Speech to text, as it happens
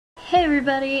Hey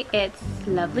everybody, it's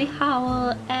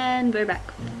lovelyhowl, and we're back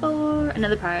for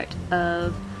another part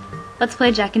of Let's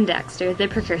Play Jak and Daxter, the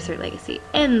Precursor Legacy.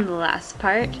 In the last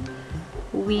part,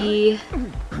 we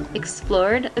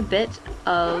explored a bit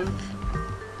of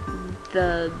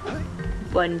the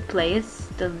one place,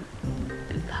 the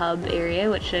hub area,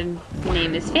 which the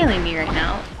name is failing me right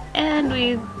now, and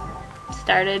we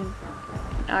started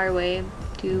our way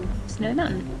to Snowy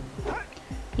Mountain.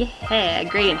 Yeah,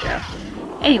 great intro.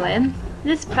 Anyway,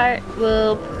 this part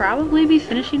will probably be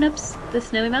finishing up the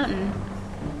Snowy Mountain.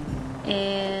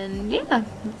 And yeah,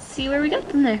 let's see where we go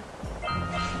from there.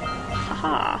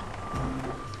 Haha.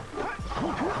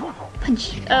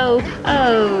 Punch. Oh.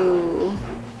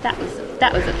 That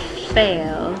was a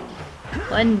fail.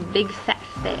 One big fat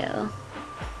fail.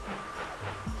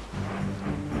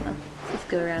 Well, let's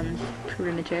go around the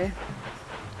perimeter.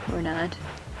 Or not.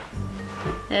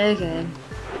 Okay.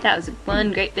 That was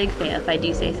one great big fail, if I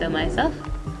do say so myself.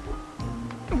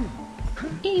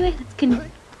 Anyway, let's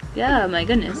oh my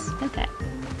goodness. Okay.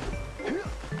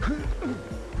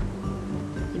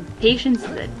 Impatience is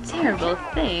a terrible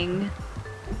thing.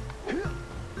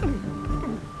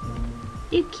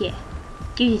 Okay.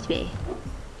 Go this way.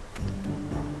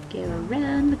 Go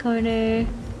around the corner.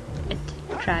 And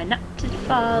try not to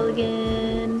fall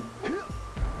again.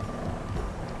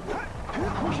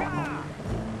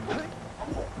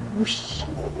 Whoosh.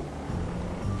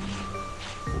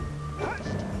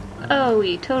 Oh,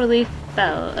 we totally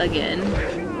fell again.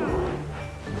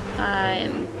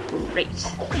 I'm great.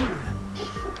 If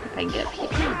I can get up here.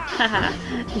 Haha,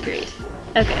 great.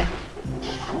 Okay.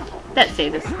 That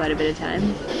saved us quite a bit of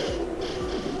time.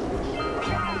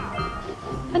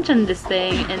 Punch on this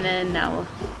thing, and then now we'll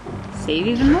save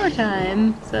even more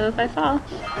time. So if I fall,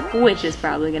 which is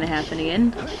probably gonna happen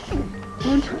again,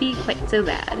 won't be quite so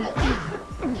bad.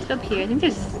 Let's go up here. I think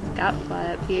there's a scout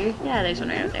fly up here. Yeah, there's one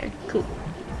right over there. Cool.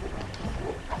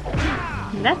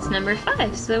 And that's number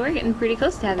 5, so we're getting pretty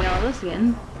close to having all of those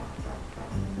again.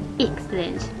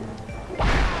 Excellent.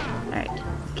 Alright,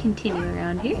 let's continue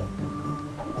around here.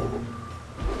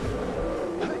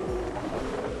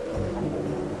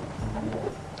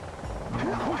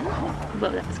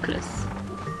 Whoa, that was close.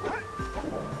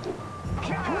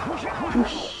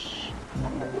 Whoosh.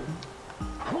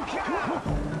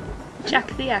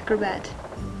 Jak the acrobat.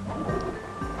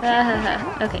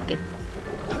 Okay, good.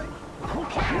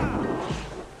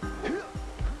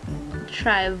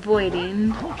 Try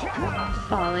avoiding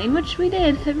falling, which we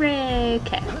did. Hooray!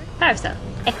 Okay, power cell.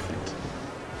 Excellent.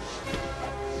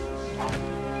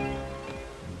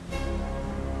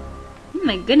 Oh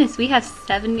my goodness, we have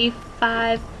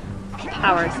 75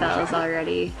 power cells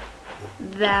already.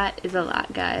 That is a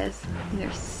lot, guys. We're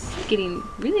getting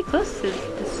really close to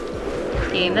this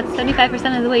game. That's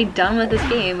 75% of the way done with this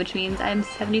game, which means I'm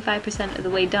 75% of the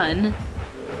way done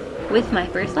with my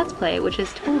first Let's Play, which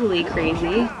is totally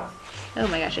crazy. Oh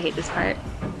my gosh, I hate this part.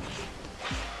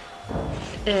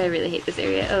 I really hate this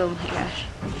area. Oh my gosh.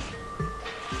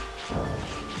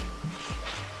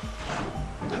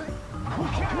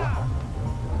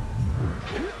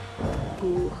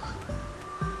 Ooh.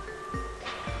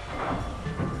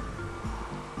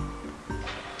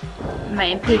 My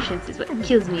impatience is what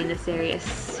kills me in this area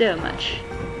so much.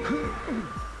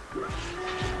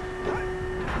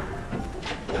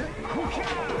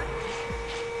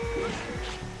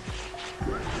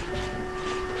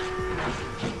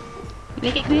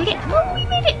 Make it, can we make it? Oh, we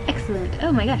made it! Excellent.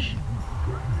 Oh my gosh.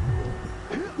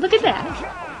 Look at that.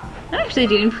 I'm actually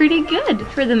doing pretty good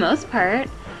for the most part.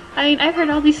 I mean, I've heard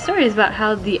all these stories about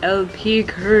how the LP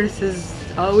curse is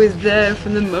always there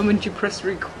from the moment you press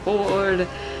record.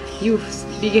 You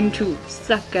begin to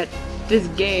suck at this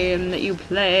game that you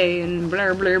play and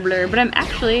blah blah blah. But I'm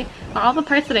actually, all the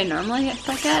parts that I normally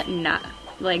suck at, not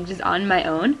like just on my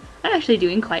own, I'm actually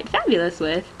doing quite fabulous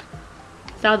with.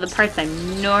 It's all the parts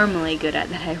I'm normally good at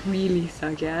that I really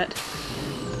suck at,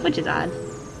 which is odd.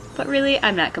 But really,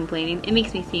 I'm not complaining. It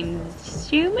makes me seem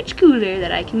so much cooler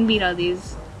that I can beat all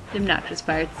these obnoxious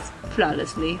parts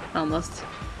flawlessly, almost.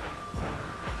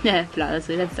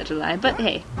 Flawlessly, that's such a lie, but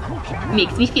hey,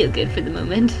 makes me feel good for the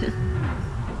moment.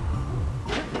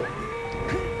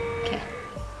 Okay,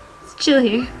 let's chill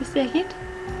here for a second.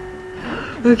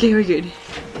 Okay, we're good.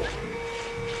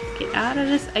 Let's get out of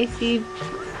this icy,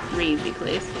 crazy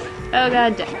place. Oh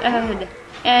god, death. Oh, death.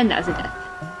 And that was a death.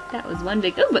 That was one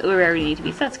big, oh, but we're where we need to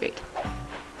be, so that's great.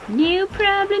 No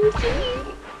problems here.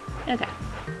 Okay.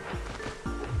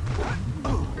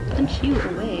 Punch you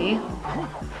away.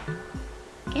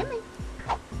 Can I?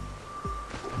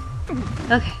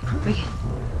 Okay, we're good.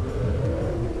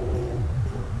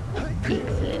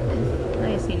 Excellent.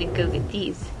 I just need to go get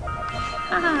these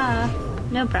Ah,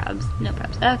 no probs, no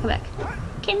probs. Oh, come back.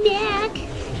 Come back!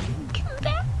 Come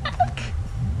back!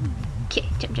 Okay,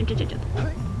 jump, jump, jump, jump, jump.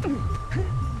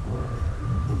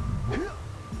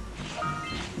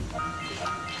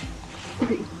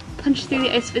 Ooh, punch through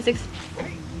the ice physics.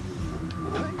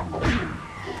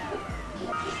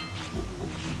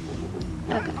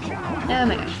 Okay. Oh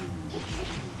my gosh.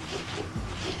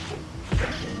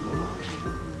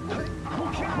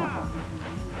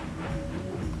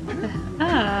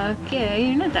 Ah, okay,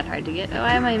 you're not that hard to get. Oh,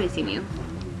 why am I missing you?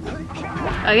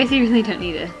 Oh, I guess you really don't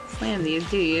need to slam these,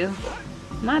 do you?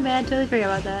 My bad, totally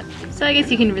forgot about that. So I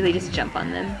guess you can really just jump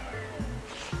on them.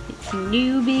 It's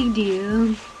no big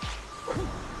deal.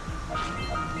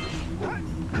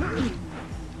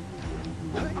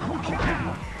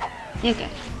 Okay.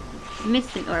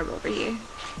 Missed an orb over here.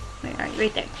 Where are you?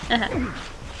 Right there. Okay.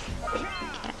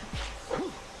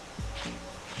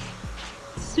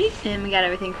 Sweet, and we got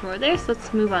everything from over there, so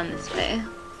let's move on this way.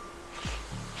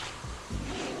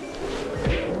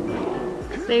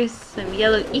 So there's some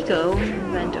yellow eco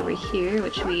vent over here,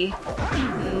 which we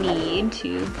need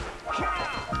to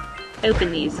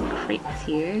open these crates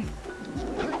here.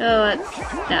 Oh, that's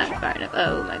not far enough.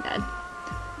 Oh my god.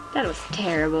 That was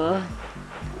terrible.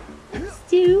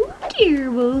 So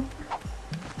terrible.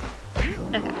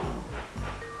 Okay.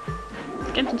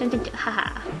 Jump, jump, jump, jump.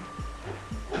 Haha.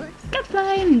 Got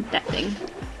flying that thing.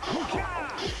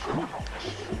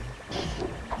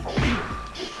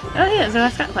 Oh yeah, so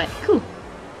that's got fly. Cool.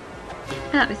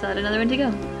 Ah, we still had another one to go.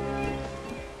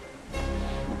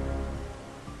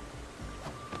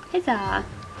 Huzzah!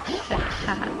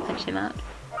 Haha, punch him out.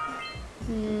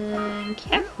 And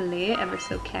carefully, ever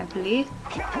so carefully,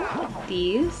 get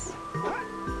these. Go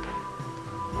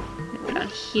down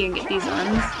here and get these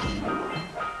ones.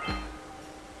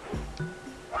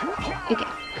 Okay,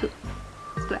 cool.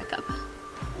 Let's go back up.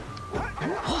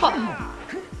 Oh.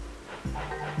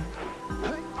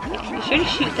 Okay, be sure to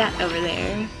shoot that over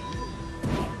there.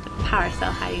 The power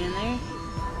cell hiding in there.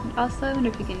 And also, I wonder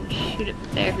if we can shoot it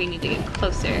there if we need to get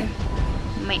closer.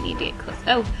 Might need to get close.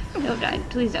 Oh, don't die.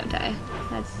 Please don't die.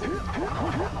 That's...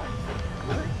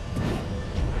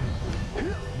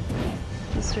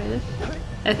 Destroy this?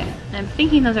 Okay, I'm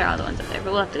thinking those are all the ones up there,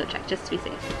 but we'll have to go check just to be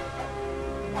safe.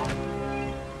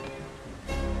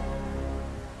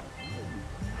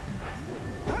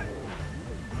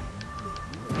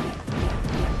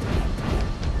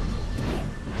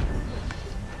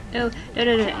 Oh,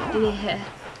 no.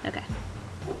 Okay.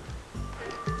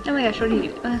 Oh my gosh, what do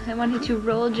you do? I wanted to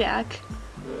roll Jack.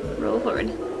 Roll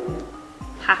forward.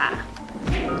 Haha.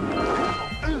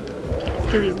 Okay,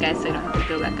 let's kill these guys so I don't have to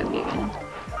go back up here again.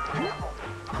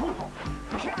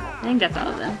 I think that's all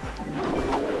of them.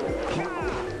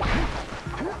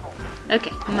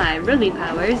 Okay, my Roly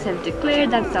powers have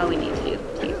declared that's all we need to do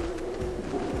here.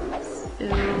 So,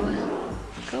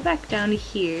 go back down to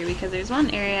here because there's one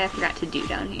area I forgot to do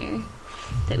down here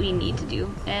that we need to do.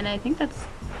 And I think that's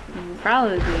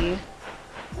probably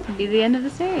be the end of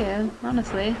this area,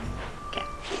 honestly. Okay.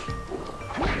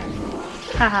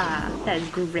 Haha, that is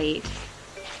great.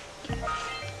 Okay.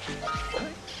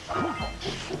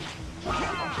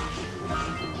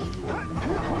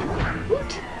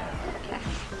 Woot. Okay.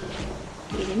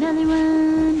 Get another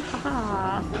one.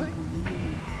 Haha.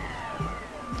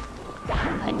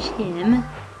 Punch him.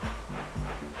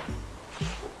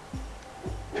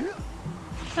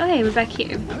 Oh hey, we're back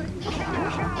here.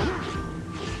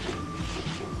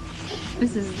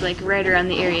 This is like right around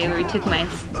the area where we took my...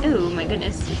 Oh my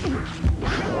goodness.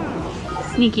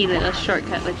 Sneaky little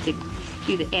shortcut like to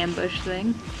do the ambush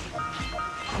thing.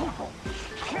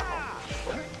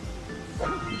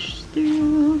 Push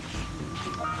through.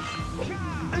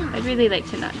 I'd really like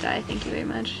to not die, thank you very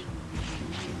much.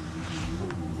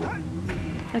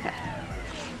 Okay.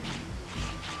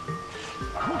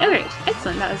 Alright,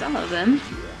 excellent, that was all of them.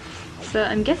 So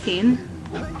I'm guessing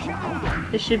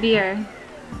this should be our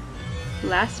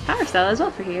last power cell as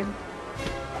well for here.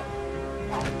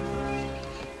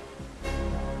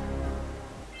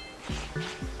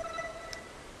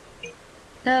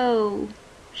 Oh,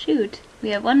 shoot. We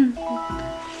have one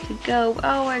to go.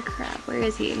 Oh, our crap. Where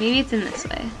is he? Maybe it's in this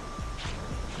way.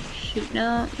 Shoot,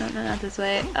 no, not this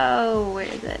way. Oh, where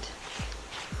is it?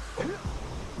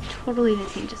 Totally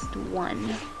missing just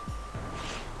one.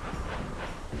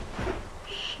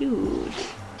 Shoot.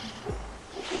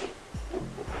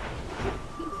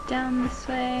 Down this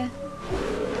way.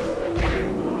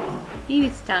 Maybe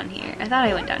it's down here. I thought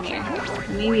I went down here.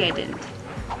 Maybe I didn't.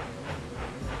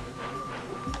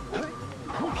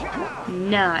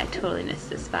 No, I totally missed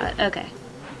this spot. Okay.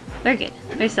 We're good.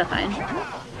 We're still fine.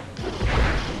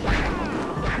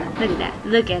 Look at that.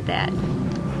 Look at that.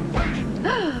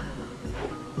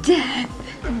 Death!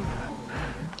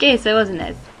 Okay, so it wasn't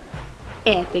as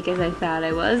epic as I thought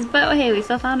it was, but hey, we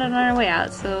still found it on our way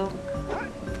out, so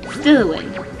still a win.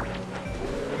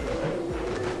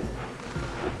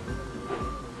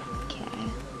 Okay.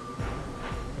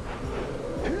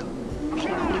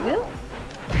 There we go.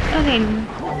 Okay,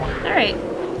 alright.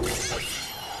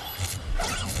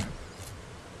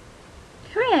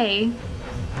 Hooray!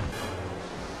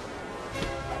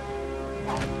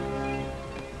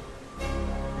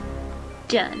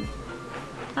 Done.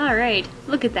 Alright,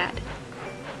 look at that.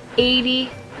 80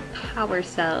 power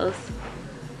cells.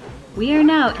 We are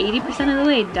now 80% of the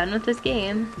way done with this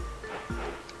game.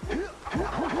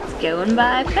 It's going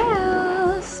by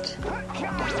fast.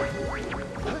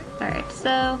 Alright,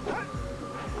 so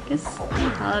I guess all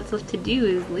that's left to do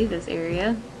is leave this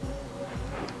area.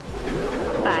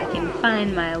 If I can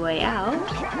find my way out.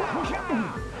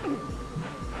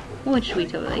 Which we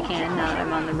totally can now that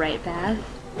I'm on the right path.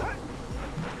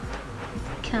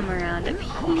 Come around up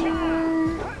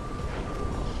here.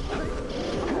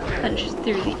 Punch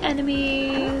through the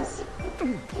enemies.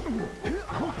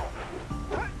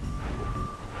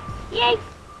 Yay!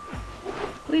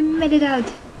 We made it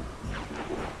out.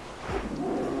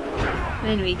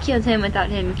 Then we killed him without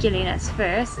him killing us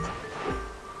first.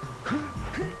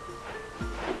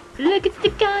 Look, it's the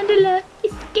gondola!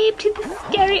 Escape to the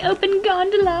scary open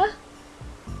gondola!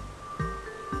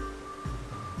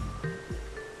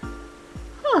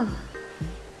 Oh,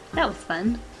 that was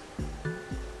fun.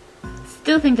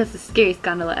 Still think that's the scariest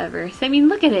gondola ever. So, I mean,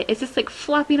 look at it. It's just like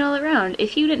flopping all around.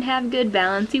 If you didn't have good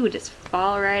balance, you would just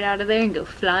fall right out of there and go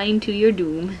flying to your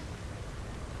doom.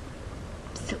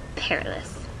 So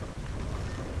perilous.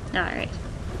 Alright.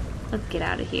 Let's get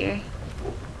out of here.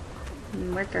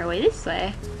 And work our way this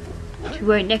way.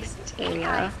 To our next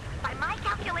area. By my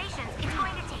calculations, it's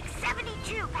going to take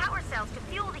 72 power cells to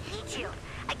fuel the heat shield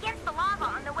against the lava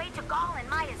on the way to Gaul and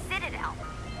Maya's Citadel.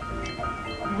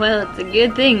 Well, it's a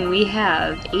good thing we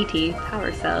have 80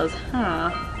 power cells,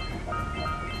 huh?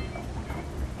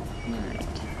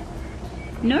 Alright.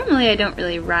 Normally I don't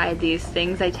really ride these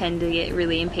things. I tend to get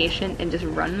really impatient and just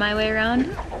run my way around,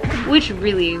 which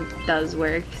really does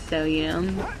work, so you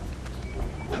know.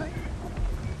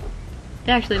 It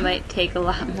actually might take a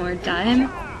lot more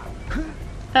time.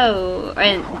 Oh,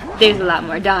 and there's a lot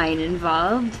more dying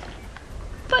involved.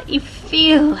 But you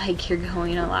feel like you're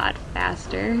going a lot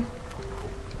faster.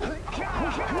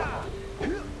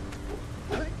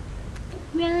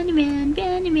 Run around,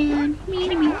 me.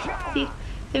 See,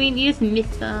 I mean, you just miss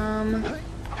them.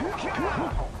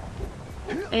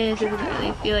 And it doesn't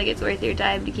really feel like it's worth your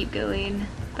time to keep going.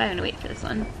 But I'm gonna wait for this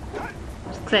one.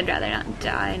 Just because I'd rather not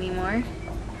die anymore.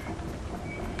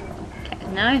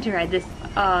 Okay, now I have to ride this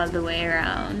all the way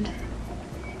around.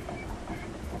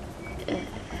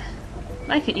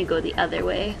 Why couldn't you go the other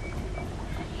way?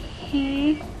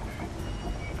 Hey.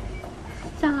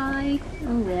 Sigh.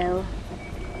 Oh well.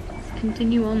 Let's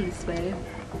continue on this way.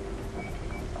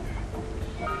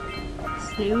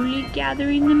 Slowly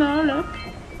gathering them all up.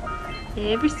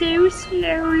 Ever so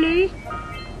slowly.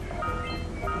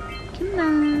 Come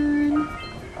on.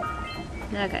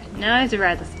 Okay, now I have to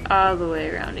ride this all the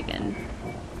way around again.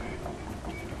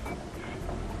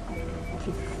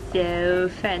 This is so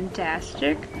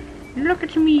fantastic. Look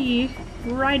at me,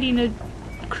 riding a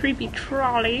creepy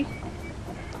trolley.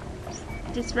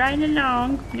 Just riding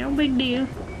along, no big deal.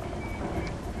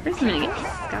 First I'm gonna get the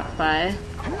scout fly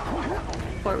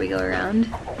before we go around.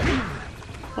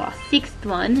 Well, 6th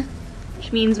one,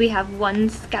 which means we have 1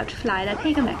 scout fly left.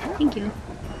 Hey, come back, thank you.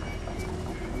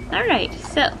 Alright,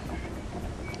 so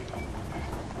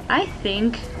I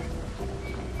think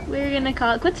we're gonna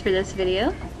call it quits for this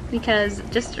video, because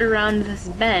just around this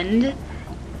bend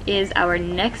is our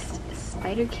next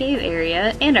spider cave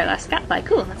area and our last scout fly.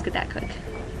 Cool, let's get that quick.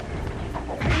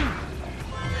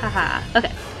 Haha,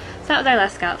 okay. So that was our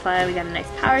last scout fly. We got a nice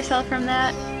power cell from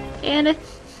that. And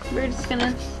we're just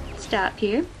gonna stop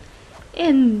here.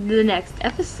 In the next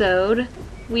episode,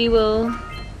 we will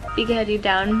be heading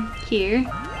down here.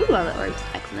 Ooh, all the orbs.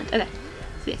 Excellent. Okay.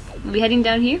 So yes, we'll be heading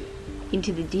down here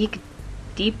into the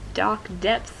deep dark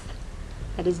depths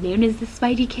that is known as the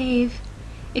Spidey Cave.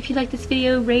 If you like this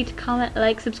video, rate, comment,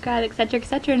 like, subscribe, etc.,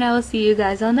 etc., and I will see you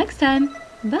guys all next time.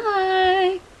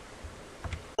 Bye!